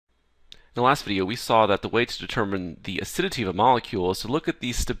In the last video, we saw that the way to determine the acidity of a molecule is to look at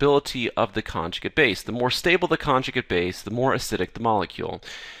the stability of the conjugate base. The more stable the conjugate base, the more acidic the molecule.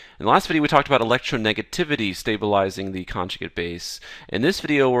 In the last video, we talked about electronegativity stabilizing the conjugate base. In this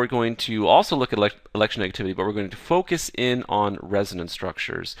video, we're going to also look at electronegativity, but we're going to focus in on resonance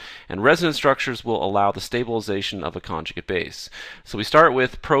structures. And resonance structures will allow the stabilization of a conjugate base. So we start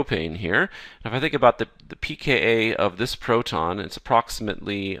with propane here. Now, if I think about the pKa of this proton, it's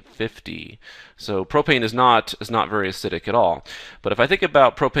approximately 50. So propane is not very acidic at all. But if I think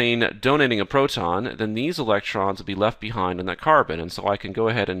about propane donating a proton, then these electrons will be left behind in that carbon. And so I can go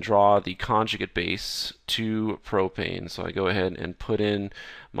ahead and draw the conjugate base to propane. So I go ahead and put in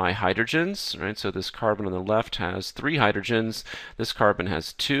my hydrogens, right? So this carbon on the left has 3 hydrogens, this carbon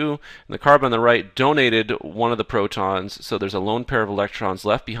has 2, and the carbon on the right donated one of the protons, so there's a lone pair of electrons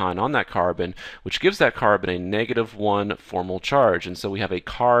left behind on that carbon, which gives that carbon a -1 formal charge, and so we have a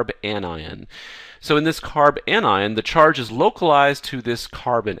carb anion. So in this carb anion, the charge is localized to this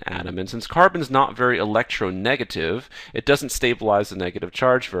carbon atom, and since carbon is not very electronegative, it doesn't stabilize the negative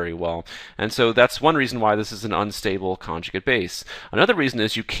charge very well. And so that's one reason why this is an unstable conjugate base. Another reason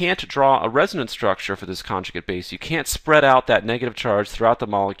is you can't draw a resonance structure for this conjugate base. You can't spread out that negative charge throughout the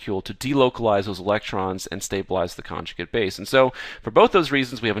molecule to delocalize those electrons and stabilize the conjugate base. And so for both those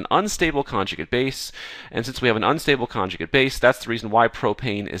reasons, we have an unstable conjugate base, and since we have an unstable conjugate base, that's the reason why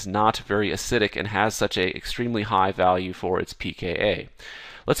propane is not very acidic and has such an extremely high value for its pKa.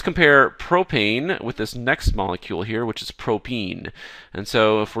 Let's compare propane with this next molecule here, which is propene. And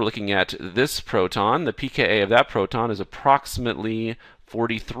so if we're looking at this proton, the pKa of that proton is approximately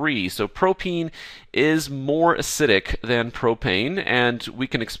 43. So propene is more acidic than propane, and we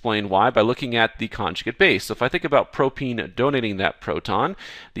can explain why by looking at the conjugate base. So if I think about propene donating that proton,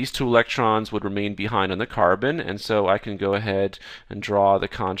 these 2 electrons would remain behind on the carbon, and so I can go ahead and draw the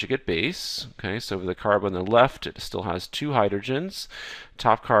conjugate base. Okay, so the carbon on the left, it still has 2 hydrogens.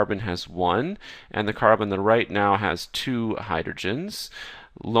 Top carbon has 1, and the carbon on the right now has 2 hydrogens.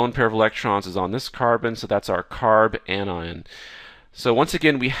 Lone pair of electrons is on this carbon, so that's our carb anion. So once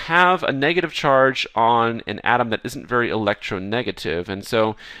again, we have a negative charge on an atom that isn't very electronegative, and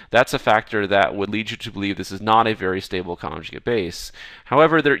so that's a factor that would lead you to believe this is not a very stable conjugate base.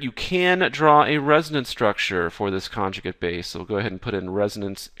 However, you can draw a resonance structure for this conjugate base. So we'll go ahead and put in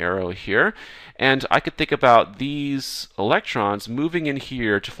resonance arrow here, and I could think about these electrons moving in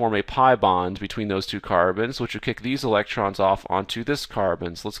here to form a pi bond between those 2 carbons, which would kick these electrons off onto this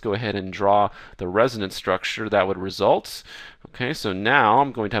carbon. So let's go ahead and draw the resonance structure that would result. Okay, so now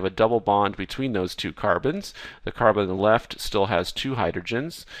I'm going to have a double bond between those 2 carbons. The carbon on the left still has 2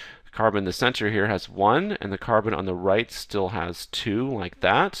 hydrogens. The carbon in the center here has 1, and the carbon on the right still has 2, like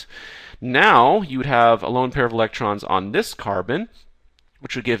that. Now you would have a lone pair of electrons on this carbon,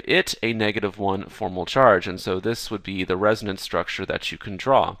 which would give it a -1 formal charge, and so this would be the resonance structure that you can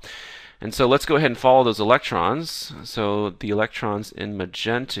draw. And so let's go ahead and follow those electrons. So the electrons in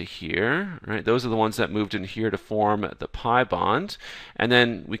magenta here, right, those are the ones that moved in here to form the pi bond. And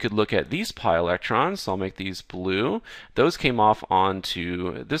then we could look at these pi electrons, so I'll make these blue. Those came off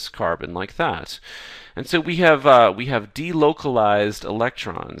onto this carbon like that. And so we have delocalized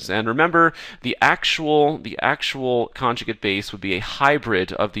electrons. And remember, the actual conjugate base would be a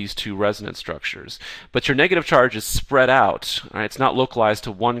hybrid of these 2 resonance structures. But your negative charge is spread out. Right? It's not localized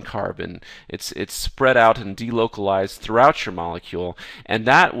to one carbon. It's spread out and delocalized throughout your molecule, and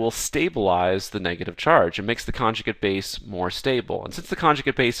that will stabilize the negative charge. It makes the conjugate base more stable. And since the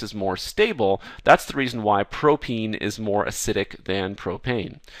conjugate base is more stable, that's the reason why propene is more acidic than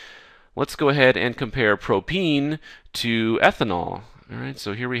propane. Let's go ahead and compare propene to ethanol. All right,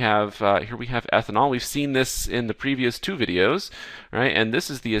 so here we have ethanol. We've seen this in the previous 2 videos, right? And this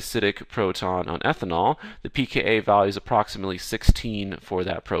is the acidic proton on ethanol. The pKa value is approximately 16 for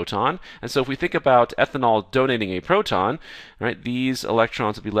that proton. And so if we think about ethanol donating a proton, right, these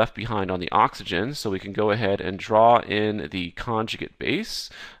electrons will be left behind on the oxygen. So we can go ahead and draw in the conjugate base.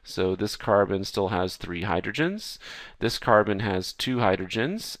 So this carbon still has 3 hydrogens. This carbon has 2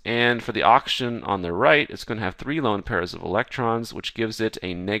 hydrogens. And for the oxygen on the right, it's going to have 3 lone pairs of electrons, which gives it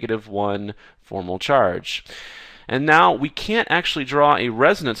a -1 formal charge. And now we can't actually draw a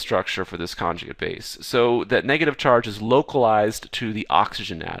resonance structure for this conjugate base. So that negative charge is localized to the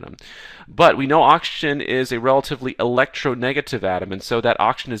oxygen atom. But we know oxygen is a relatively electronegative atom, and so that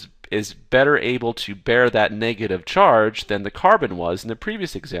oxygen is better able to bear that negative charge than the carbon was in the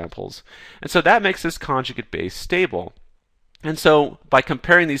previous examples. And so that makes this conjugate base stable. And so by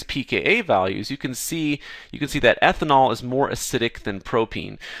comparing these pKa values, you can see that ethanol is more acidic than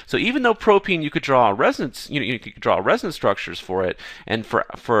propene. So even though propene you could draw a resonance, you could draw resonance structures for it, and for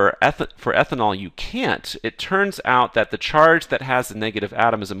ethanol you can't. It turns out that the charge that has the negative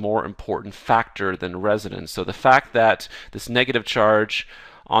atom is a more important factor than resonance. So the fact that this negative charge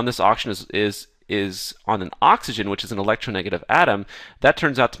on this oxygen is on an oxygen, which is an electronegative atom, that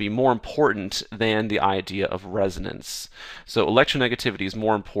turns out to be more important than the idea of resonance. So electronegativity is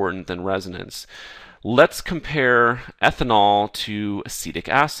more important than resonance. Let's compare ethanol to acetic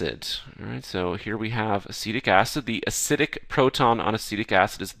acid. All right, so here we have acetic acid. The acidic proton on acetic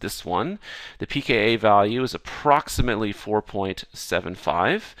acid is this one. The pKa value is approximately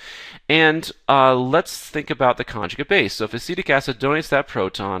 4.75. And let's think about the conjugate base. So if acetic acid donates that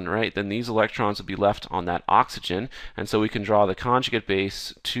proton, right, then these electrons will be left on that oxygen. And so we can draw the conjugate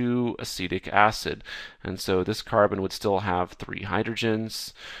base to acetic acid. And so this carbon would still have 3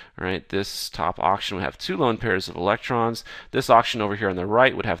 hydrogens, right? This top oxygen would have 2 lone pairs of electrons. This oxygen over here on the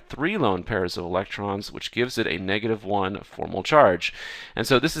right would have 3 lone pairs of electrons, which gives it a -1 formal charge. And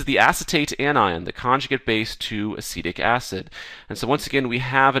so this is the acetate anion, the conjugate base to acetic acid. And so once again, we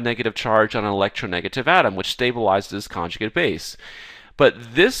have a negative charge on an electronegative atom, which stabilizes this conjugate base. But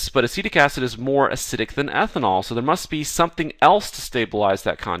acetic acid is more acidic than ethanol, so there must be something else to stabilize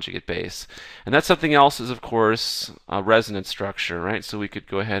that conjugate base. And that something else is, of course, a resonance structure, right? So we could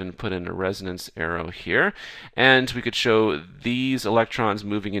go ahead and put in a resonance arrow here, and we could show these electrons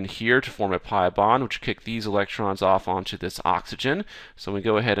moving in here to form a pi bond, which kick these electrons off onto this oxygen. So we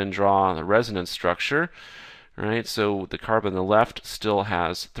go ahead and draw the resonance structure. Right, so the carbon on the left still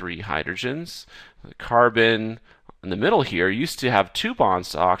has 3 hydrogens. The carbon in the middle here used to have 2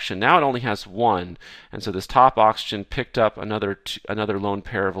 bonds to oxygen. Now it only has 1, and so this top oxygen picked up another lone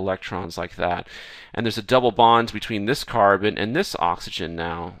pair of electrons like that. And there's a double bond between this carbon and this oxygen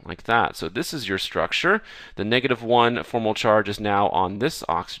now, like that. So this is your structure. The -1 formal charge is now on this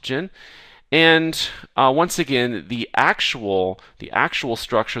oxygen. And once again, the actual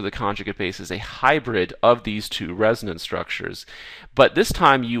structure of the conjugate base is a hybrid of these 2 resonance structures. But this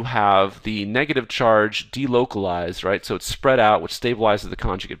time you have the negative charge delocalized, right? So it's spread out, which stabilizes the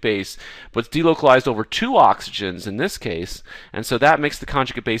conjugate base, but it's delocalized over 2 oxygens in this case. And so that makes the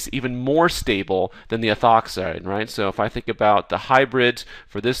conjugate base even more stable than the ethoxide, right? So if I think about the hybrid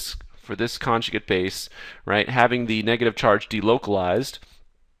for this conjugate base, right, having the negative charge delocalized,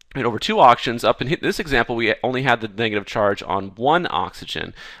 and over 2 oxygens, up in this example, we only had the negative charge on 1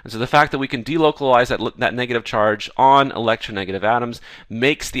 oxygen. And so the fact that we can delocalize that negative charge on electronegative atoms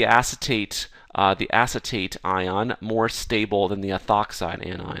makes the acetate ion more stable than the ethoxide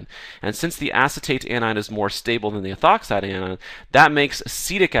anion. And since the acetate anion is more stable than the ethoxide anion, that makes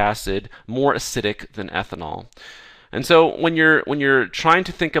acetic acid more acidic than ethanol. And so when you're trying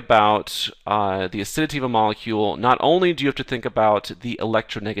to think about the acidity of a molecule, not only do you have to think about the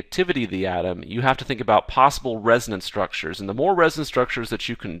electronegativity of the atom, you have to think about possible resonance structures. And the more resonance structures that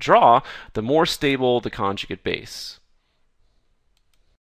you can draw, the more stable the conjugate base.